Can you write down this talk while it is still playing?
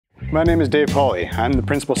My name is Dave Hawley. I'm the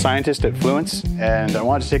principal scientist at Fluence, and I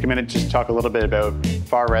wanted to take a minute just to talk a little bit about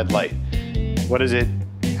far red light. What is it,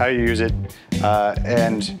 how you use it,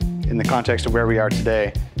 and in the context of where we are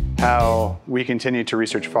today, how we continue to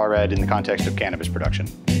research far red in the context of cannabis production.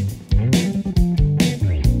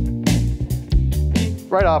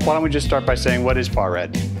 Right off, why don't we just start by saying what is far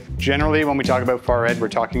red? Generally, when we talk about far red, we're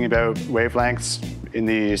talking about wavelengths in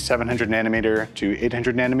the 700 nanometer to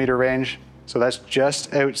 800 nanometer range. So that's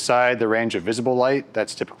just outside the range of visible light.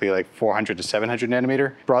 That's typically like 400 to 700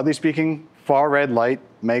 nanometer. Broadly speaking, far red light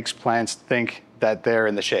makes plants think that they're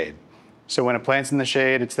in the shade. So when a plant's in the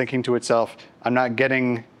shade, it's thinking to itself, I'm not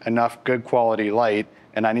getting enough good quality light,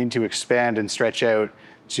 and I need to expand and stretch out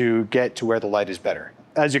to get to where the light is better.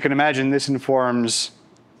 As you can imagine, this informs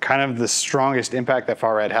kind of the strongest impact that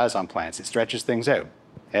far red has on plants. It stretches things out.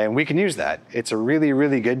 And we can use that. It's a really,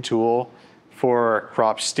 really good tool for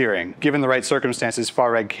crop steering. Given the right circumstances,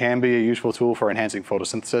 far red can be a useful tool for enhancing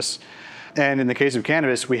photosynthesis. And in the case of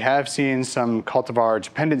cannabis, we have seen some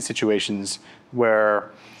cultivar-dependent situations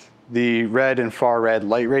where the red and far red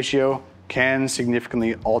light ratio can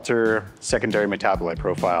significantly alter secondary metabolite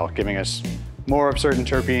profile, giving us more of certain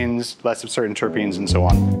terpenes, less of certain terpenes, and so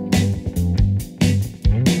on.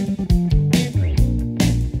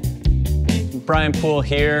 Brian Poole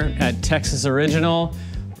here at Texas Original,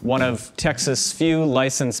 one of Texas' few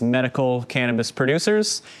licensed medical cannabis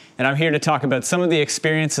producers. And I'm here to talk about some of the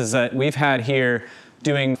experiences that we've had here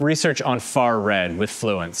doing research on far red with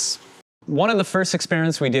Fluence. One of the first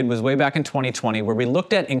experiments we did was way back in 2020, where we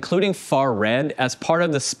looked at including far red as part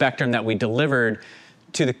of the spectrum that we delivered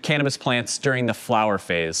to the cannabis plants during the flower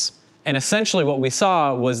phase. And essentially what we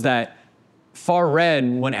saw was that far red,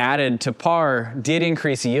 when added to par, did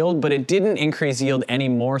increase yield, but it didn't increase yield any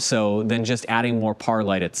more so than just adding more par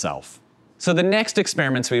light itself. So the next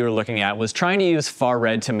experiments we were looking at was trying to use far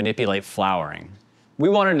red to manipulate flowering. We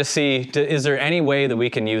wanted to see, is there any way that we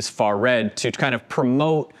can use far red to kind of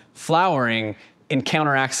promote flowering and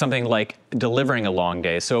counteract something like delivering a long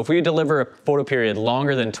day? So if we deliver a photo period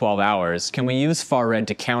longer than 12 hours, can we use far red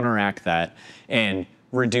to counteract that and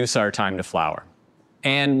reduce our time to flower?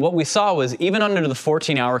 And what we saw was even under the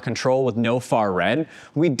 14-hour control with no far red,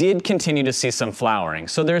 we did continue to see some flowering.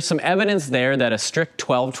 So there's some evidence there that a strict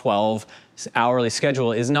 12-12 hourly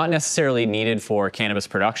schedule is not necessarily needed for cannabis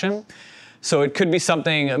production. So it could be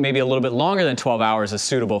something maybe a little bit longer than 12 hours is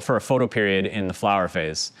suitable for a photo period in the flower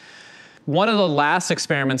phase. One of the last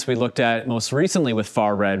experiments we looked at most recently with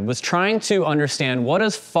far red was trying to understand what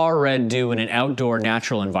does far red do in an outdoor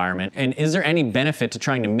natural environment, and is there any benefit to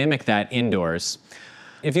trying to mimic that indoors?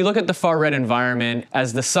 If you look at the far red environment,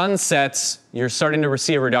 as the sun sets, you're starting to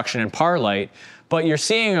see a reduction in par light, but you're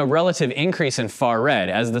seeing a relative increase in far red.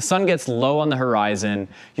 As the sun gets low on the horizon,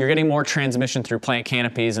 you're getting more transmission through plant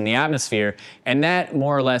canopies in the atmosphere, and that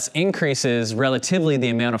more or less increases relatively the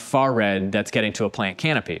amount of far red that's getting to a plant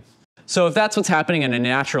canopy. So if that's what's happening in a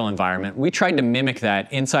natural environment, we tried to mimic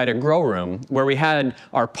that inside a grow room where we had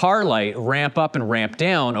our par light ramp up and ramp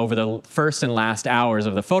down over the first and last hours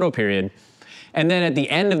of the photo period. And then at the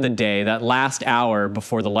end of the day, that last hour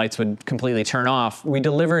before the lights would completely turn off, we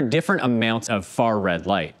delivered different amounts of far red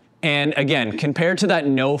light. And again, compared to that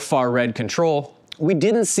no far red control, we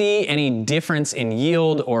didn't see any difference in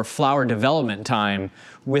yield or flower development time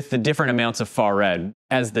with the different amounts of far red.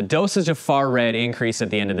 As the dosage of far red increased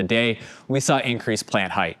at the end of the day, we saw increased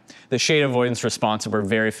plant height, the shade avoidance response that we're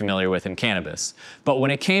very familiar with in cannabis. But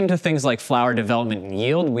when it came to things like flower development and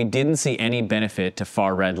yield, we didn't see any benefit to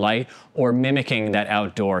far red light or mimicking that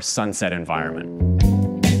outdoor sunset environment.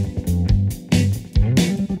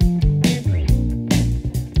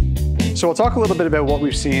 So we'll talk a little bit about what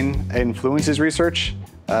we've seen in Fluence's research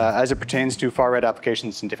as it pertains to far red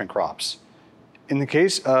applications in different crops. In the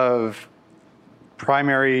case of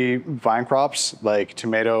primary vine crops like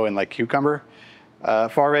tomato and like cucumber,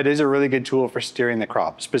 far red is a really good tool for steering the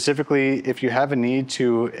crop. Specifically, if you have a need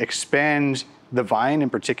to expand the vine in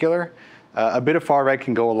particular, a bit of far red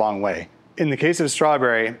can go a long way. In the case of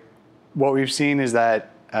strawberry, what we've seen is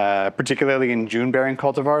that, particularly in June-bearing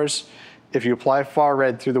cultivars, if you apply far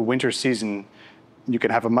red through the winter season, you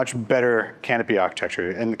can have a much better canopy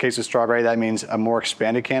architecture. In the case of strawberry, that means a more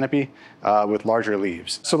expanded canopy with larger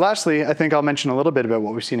leaves. So lastly, I think I'll mention a little bit about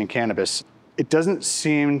what we've seen in cannabis. It doesn't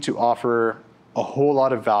seem to offer a whole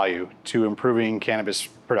lot of value to improving cannabis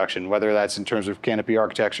production, whether that's in terms of canopy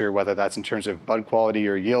architecture, whether that's in terms of bud quality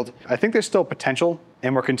or yield. I think there's still potential,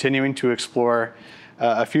 and we're continuing to explore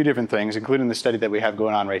a few different things, including the study that we have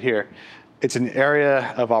going on right here. It's an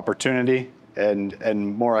area of opportunity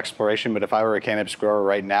and more exploration, but if I were a cannabis grower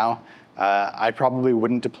right now, I probably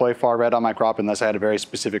wouldn't deploy far red on my crop unless I had a very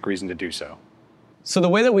specific reason to do so. So the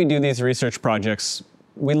way that we do these research projects,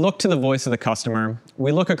 we look to the voice of the customer,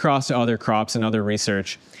 we look across to other crops and other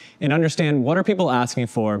research, and understand what are people asking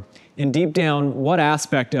for, and deep down, what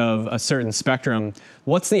aspect of a certain spectrum,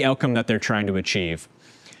 what's the outcome that they're trying to achieve.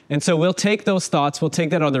 And so we'll take those thoughts, we'll take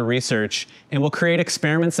that other research, and we'll create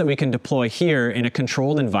experiments that we can deploy here in a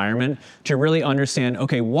controlled environment to really understand,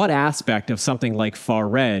 okay, what aspect of something like far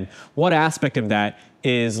red, what aspect of that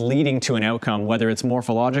is leading to an outcome, whether it's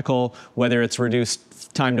morphological, whether it's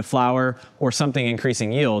reduced time to flower, or something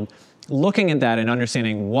increasing yield. Looking at that and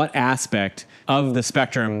understanding what aspect of the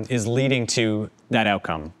spectrum is leading to that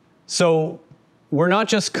outcome. So we're not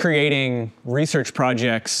just creating research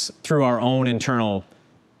projects through our own internal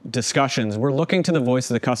discussions. We're looking to the voice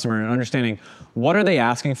of the customer and understanding what are they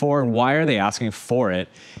asking for and why are they asking for it,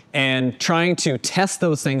 and trying to test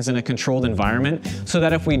those things in a controlled environment so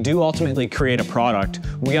that if we do ultimately create a product,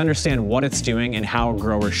 we understand what it's doing and how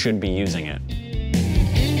growers should be using it.